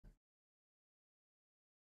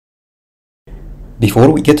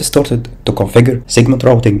Before we get started to configure segment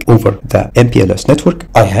routing over the MPLS network,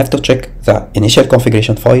 I have to check the initial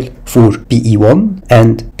configuration file for PE1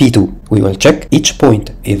 and P2. We will check each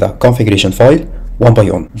point in the configuration file one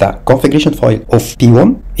by one. The configuration file of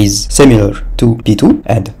P1 is similar to P2,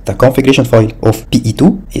 and the configuration file of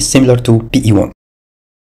PE2 is similar to PE1.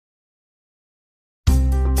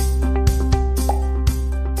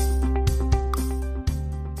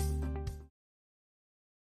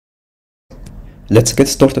 Let's get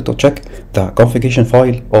started to check the configuration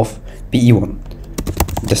file of PE1.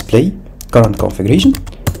 Display current configuration.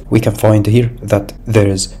 We can find here that there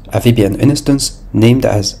is a VPN instance named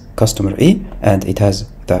as customer A, and it has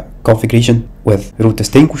the configuration with root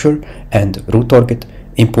distinguisher and root target,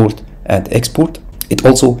 import and export. It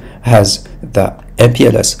also has the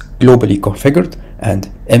MPLS globally configured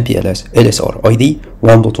and MPLS LSR ID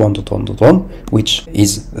 1.1.1.1, which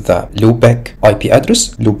is the loopback IP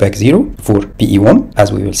address, loopback 0 for PE1,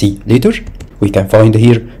 as we will see later. We can find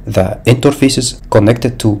here the interfaces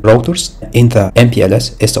connected to routers in the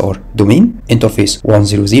MPLS SR domain, interface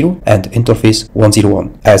 100 and interface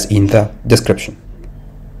 101, as in the description.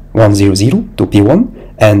 100 to P1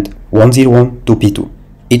 and 101 to P2.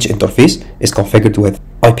 Each interface is configured with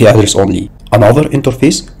IP address only. Another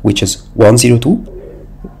interface, which is 102,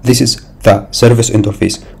 this is the service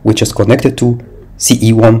interface, which is connected to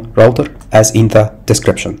CE1 router, as in the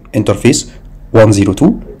description. Interface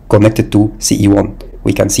 102 connected to CE1.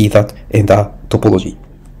 We can see that in the topology.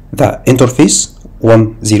 The interface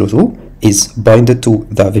 102 is binded to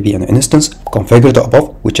the VPN instance configured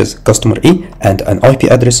above, which is customer A, and an IP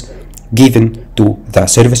address given to the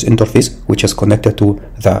service interface, which is connected to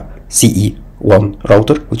the CE1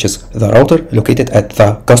 router, which is the router located at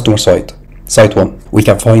the customer site. Site 1. We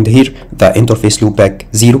can find here the interface loopback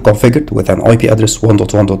 0 configured with an IP address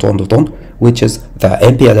 1.1.1.1, which is the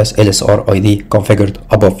MPLS LSR ID configured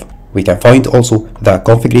above. We can find also the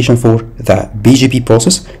configuration for the BGP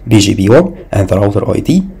process, BGP1, and the router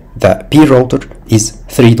ID. The peer router is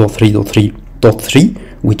 3.3.3.3,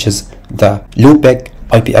 which is the loopback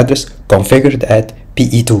IP address configured at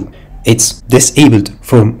PE2. It's disabled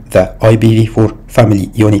from the IPv4 family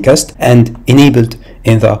unicast and enabled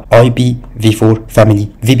in the IPv4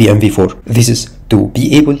 family VPNv4. This is to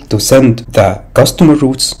be able to send the customer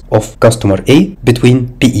routes of customer A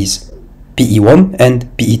between PEs, PE1 and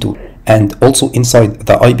PE2. And also inside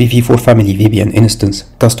the IPv4 family VPN instance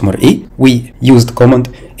customer A, we used command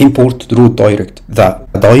import route direct. The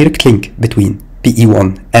direct link between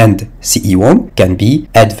PE1 and CE1 can be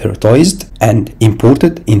advertised and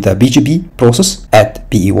imported in the BGP process at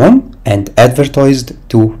PE1 and advertised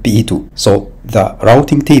to PE2. So the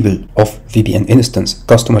routing table of VPN instance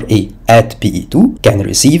customer A at PE2 can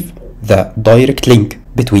receive the direct link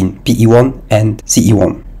between PE1 and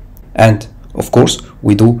CE1. And of course,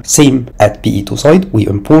 we do same at PE2 side. We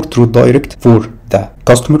import route direct for the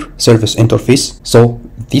customer service interface, so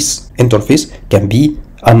this interface can be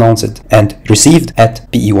announced and received at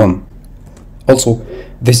PE1. Also,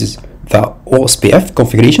 this is the OSPF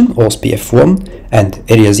configuration, OSPF1 and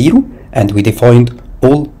area 0, and we defined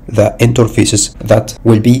all the interfaces that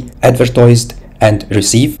will be advertised and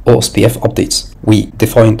receive OSPF updates. We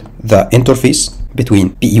defined the interface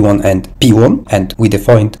between PE1 and P1, and we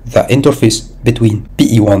defined the interface between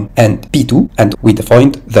PE1 and P2, and we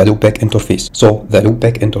defined the loopback interface. So the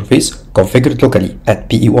loopback interface configured locally at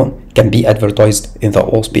PE1 can be advertised in the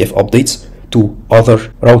OSPF updates to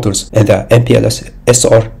other routers in the MPLS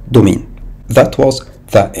SR domain. That was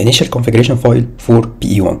the initial configuration file for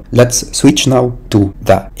PE1. Let's switch now to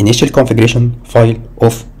the initial configuration file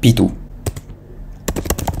of P2.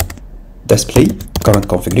 Display current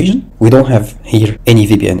configuration. We don't have here any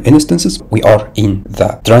VPN instances. We are in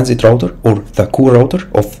the transit router or the core router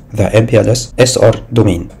of the MPLS SR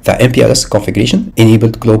domain. The MPLS configuration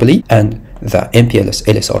enabled globally, and the MPLS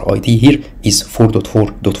LSR ID here is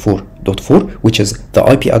 4.4.4.4, which is the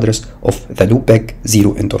IP address of the loopback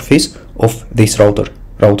 0 interface of this router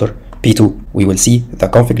P2. We will see the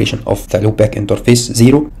configuration of the loopback interface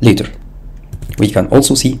 0 later. We can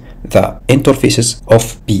also see the interfaces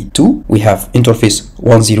of P2. We have interface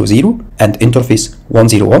 100 and interface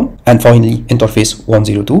 101, and finally interface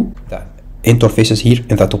 102. The interfaces here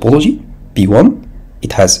in the topology, P1,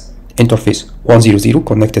 it has interface 100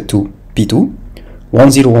 connected to P2,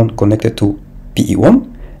 101 connected to PE1,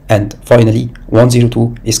 and finally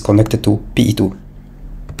 102 is connected to PE2.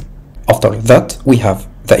 After that, we have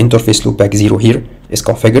the interface loopback 0 here is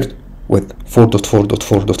configured with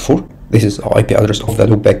 4.4.4.4. This is our IP address of the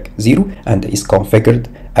loopback 0 and is configured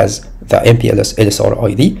as the MPLS LSR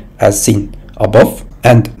ID as seen above,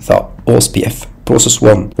 and the OSPF process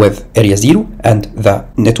 1 with area 0 and the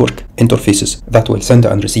network interfaces that will send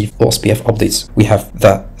and receive OSPF updates. We have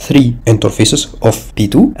the 3 interfaces of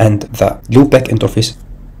P2 and the loopback interface.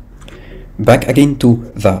 Back again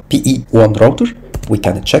to the PE1 router, we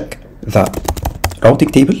can check the routing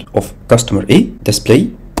table of customer A,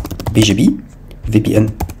 display, BGP, VPN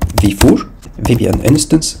v4, VPN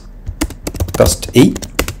instance, cust A,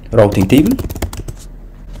 routing table.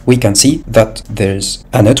 We can see that there's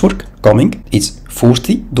a network coming. It's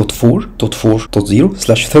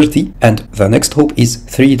 40.4.4.0/30 and the next hop is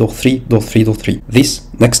 3.3.3.3. This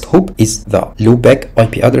next hop is the loopback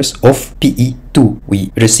IP address of PE2.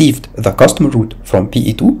 We received the customer route from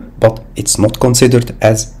PE2, but it's not considered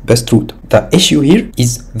as best route. The issue here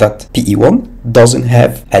is that PE1 doesn't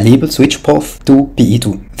have a label switch path to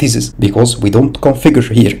PE2. This is because we don't configure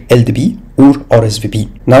here LDP or RSVP.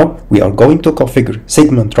 Now we are going to configure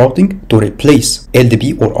segment routing to replace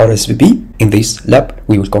LDP or RSVP. In this lab,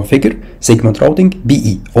 we will configure segment routing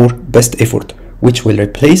BE or best effort, which will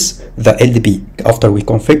replace the LDP. After we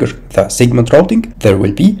configure the segment routing, there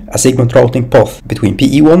will be a segment routing path between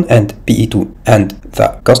PE1 and PE2, and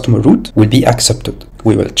the customer route will be accepted.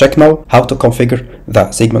 We will check now how to configure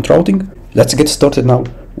the segment routing. Let's get started now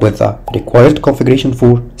with the required configuration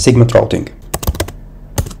for segment routing.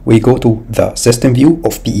 We go to the system view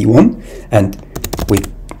of PE1 and we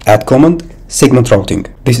add command segment routing.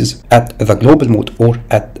 This is at the global mode or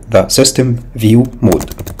at the system view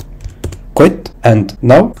mode. Quit, and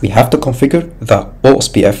now we have to configure the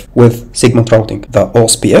OSPF with segment routing. The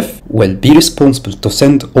OSPF will be responsible to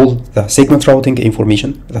send all the segment routing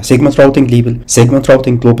information, the segment routing label, segment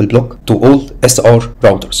routing global block to all SR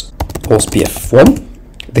routers. OSPF 1.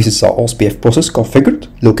 This is the OSPF process configured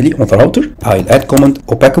locally on the router. I'll add command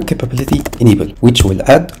opaco capability enable, which will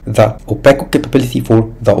add the opaco capability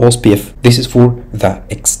for the OSPF. This is for the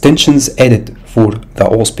extensions added for the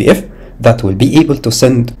OSPF that will be able to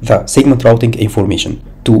send the segment routing information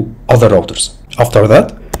to other routers. After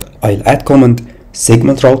that, I'll add command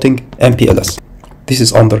segment routing MPLS. This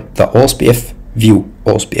is under the OSPF view,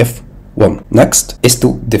 OSPF 1. Next is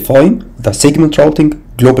to define the segment routing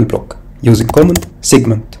global block using command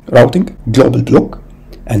segment routing global block,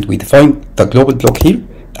 and we define the global block here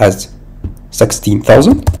as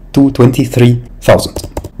 16,000 to 23,000.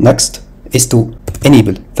 Next is to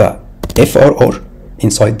enable the FRR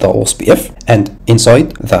inside the OSPF, and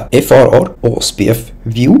inside the FRR OSPF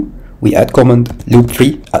view we add command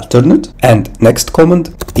loop3 alternate, and next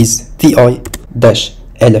command is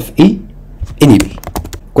TI-LFA enable.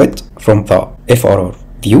 Quit from the FRR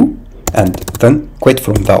view and then quit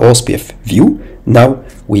from the OSPF view. Now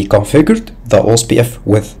we configured the OSPF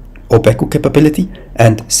with opaco capability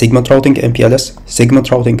and segment routing MPLS,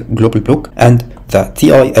 segment routing global block, and the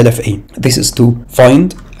TI-LFA. This is to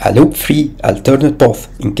find a loop-free alternate path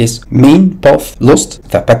in case main path lost.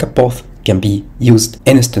 The backup path can be used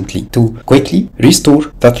instantly to quickly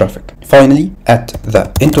restore the traffic. Finally, at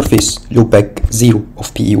the interface loopback 0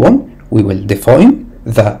 of PE1, we will define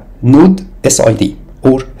the node SID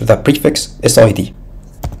or the prefix SID.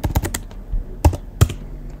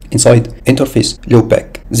 Inside interface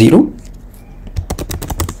loopback 0,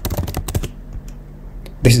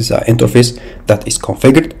 this is an interface that is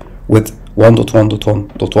configured with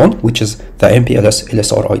 1.1.1.1, which is the MPLS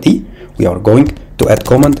LSR ID. We are going to add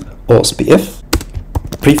command OSPF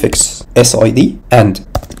prefix SID, and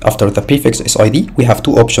after the prefix SID we have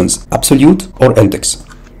two options, absolute or index.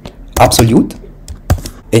 Absolute,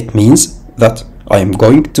 it means that I am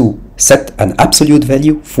going to set an absolute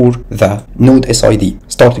value for the node SID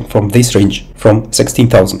starting from this range, from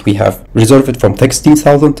 16,000. We have reserved it from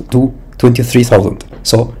 16,000 to 23,000,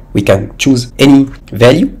 so we can choose any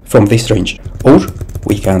value from this range, or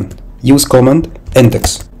we can use command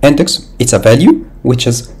index. Index, it's a value which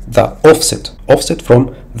is the offset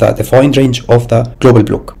from the defined range of the global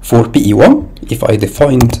block. For PE1, if I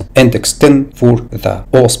defined index 10 for the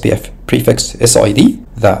OSPF prefix SID,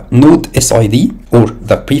 the node SID or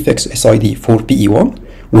the prefix SID for PE1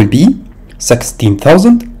 will be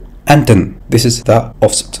 16,010. This is the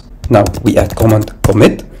offset. Now we add command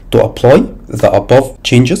commit to apply the above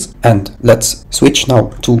changes, and let's switch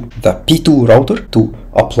now to the P2 router to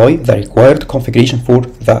apply the required configuration for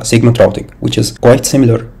the segment routing, which is quite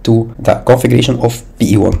similar to the configuration of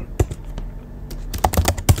PE1.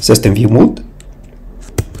 System view mode,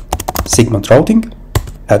 segment routing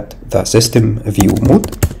at the system view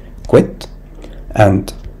mode, quit,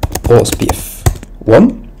 and OSPF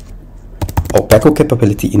 1, opaco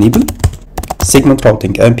capability enable, segment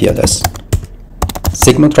routing MPLS,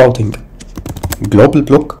 segment routing global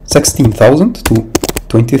block 16,000 to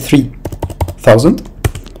 23,000,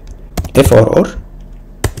 FRR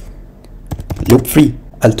loop free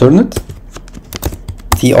alternate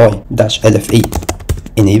TI-LFA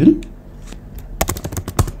enable,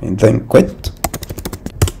 and then quit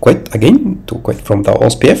again to quit from the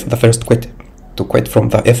OSPF. The first quit to quit from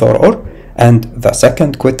the FRR, and the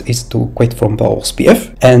second quit is to quit from the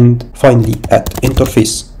OSPF. And finally at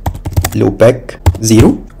interface loopback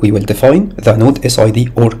 0, we will define the node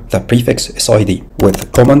SID or the prefix SID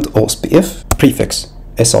with command OSPF prefix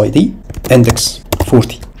SID index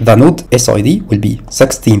 40. The node SID will be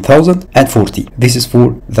 16,040. This is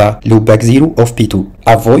for the loopback 0 of P2.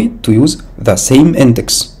 Avoid to use the same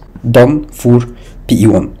index done for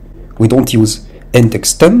PE1. We don't use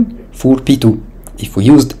index 10 for P2. If we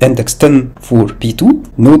used index 10 for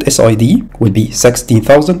P2, node SID will be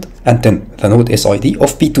 16,010, the node SID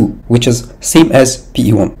of P2, which is same as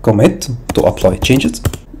PE1. Commit to apply changes.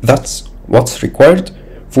 That's what's required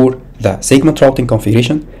for the segment routing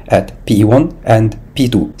configuration at PE1 and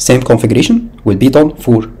P2. Same configuration will be done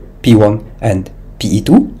for P1 and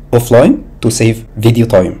PE2 offline to save video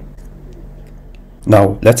time.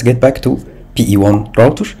 Now let's get back to PE1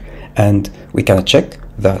 router, and we can check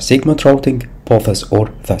the segment routing paths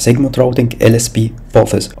or the segment routing LSP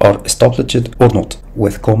paths are established or not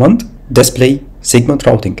with command display segment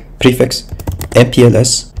routing prefix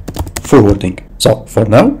MPLS forwarding. So for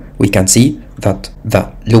now we can see that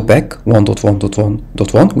the loopback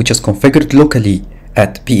 1.1.1.1, which is configured locally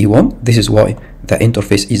at PE1, this is why the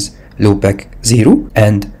interface is loopback 0,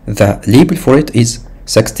 and the label for it is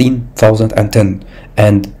 16,010,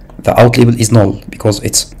 and the out label is null because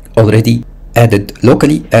it's already added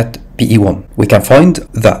locally at PE1. We can find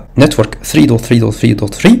the network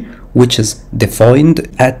 3.3.3.3, which is defined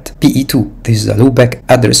at PE2. This is the loopback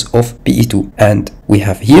address of PE2, and we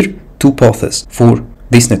have here two paths for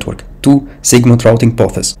this network, two segment routing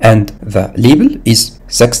paths, and the label is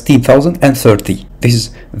 16,030. This is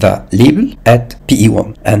the label at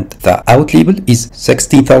PE1, and the out label is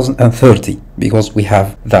 16,030 because we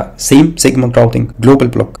have the same segment routing global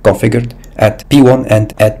block configured at P1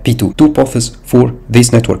 and at P2. Two paths for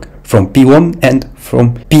this network from P1 and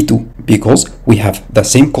from P2 because we have the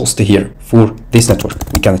same cost here for this network.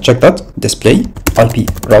 We can check that. Display IP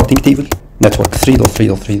routing table network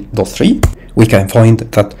 3.3.3.3. We can find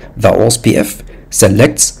that the OSPF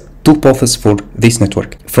selects two paths for this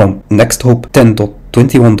network from next hop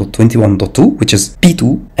 10.21.21.2, which is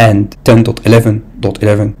P2, and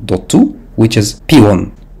 10.11.11.2, which is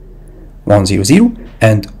P1, 100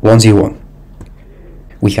 and 101.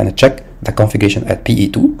 We can check the configuration at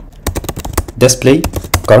PE2. Display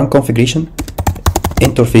current configuration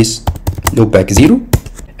interface loopback 0,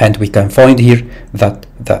 and we can find here that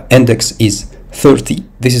the index is 30.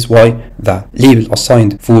 This is why the label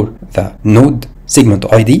assigned for the node segment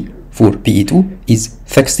ID for PE2 is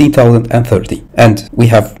 16,030, and we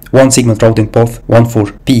have one segment routing path, one for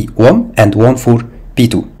P1 and one for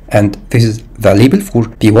P2, and this is the label for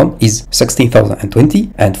P1 is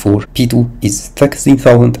 16,020 and for P2 is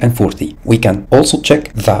 16,040. We can also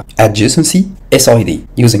check the adjacency SID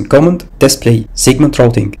using command display segment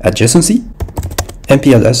routing adjacency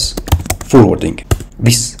MPLS forwarding.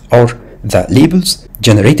 These are the labels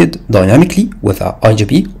generated dynamically with the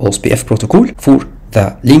IGP OSPF protocol for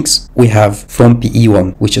the links we have from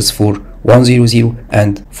PE1, which is for 100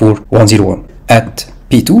 and for 101. At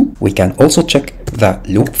P2, we can also check the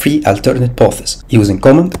loop-free alternate paths using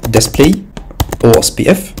command display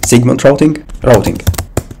OSPF segment routing.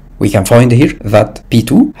 We can find here that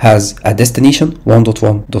P2 has a destination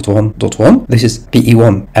 1.1.1.1. This is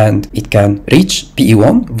PE1, and it can reach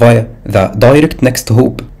PE1 via the direct next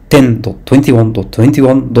hop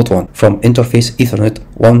 10.21.21.1 from interface Ethernet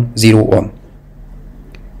 101.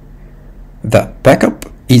 The backup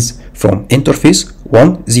is from interface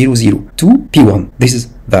 100 to P1. This is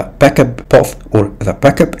the backup path or the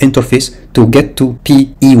backup interface to get to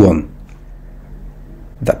PE1.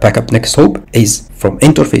 The backup next hop is from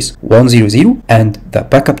interface 100, and the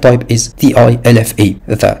backup type is TI-LFA.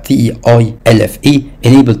 The TI-LFA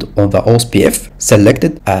enabled on the OSPF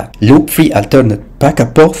selected a loop-free alternate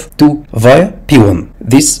backup path to via P1.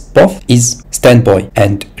 This path is standby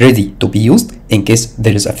and ready to be used in case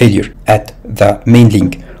there is a failure at the main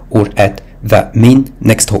link or at the main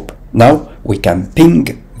next hop. Now we can ping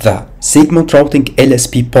the segment routing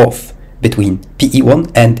LSP path between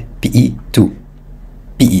PE1 and PE2.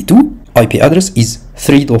 PE2 IP address is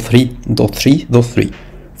 3.3.3.3.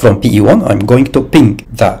 From PE1, I'm going to ping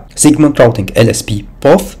the segment routing LSP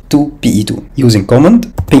path to PE2 using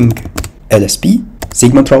command ping LSP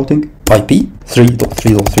segment routing IP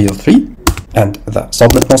 3.3.3.3, and the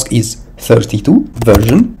subnet mask is 32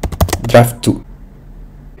 version draft 2.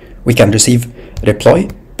 we can receive reply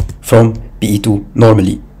from PE2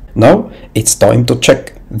 normally. Now it's time to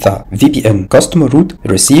check the VPN customer route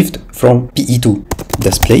received from PE2.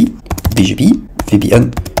 Display BGP VPN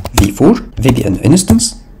v4 VPN instance,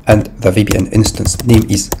 and the VPN instance name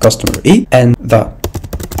is customer A, and the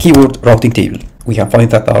keyword routing table. We can find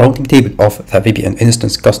that the routing table of the VPN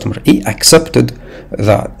instance customer A accepted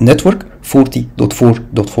the network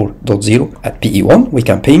 40.4.4.0 at PE1. We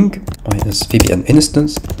can ping minus VPN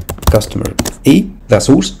instance customer A, the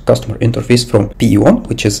source customer interface from PE1,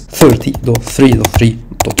 which is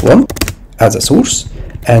 30.3.3.1 as a source,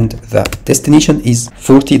 and the destination is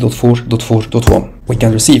 40.4.4.1. We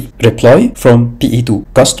can receive reply from PE2.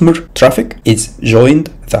 Customer traffic is joined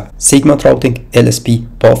the segment routing LSP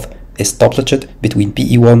path established between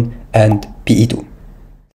PE1 and PE2.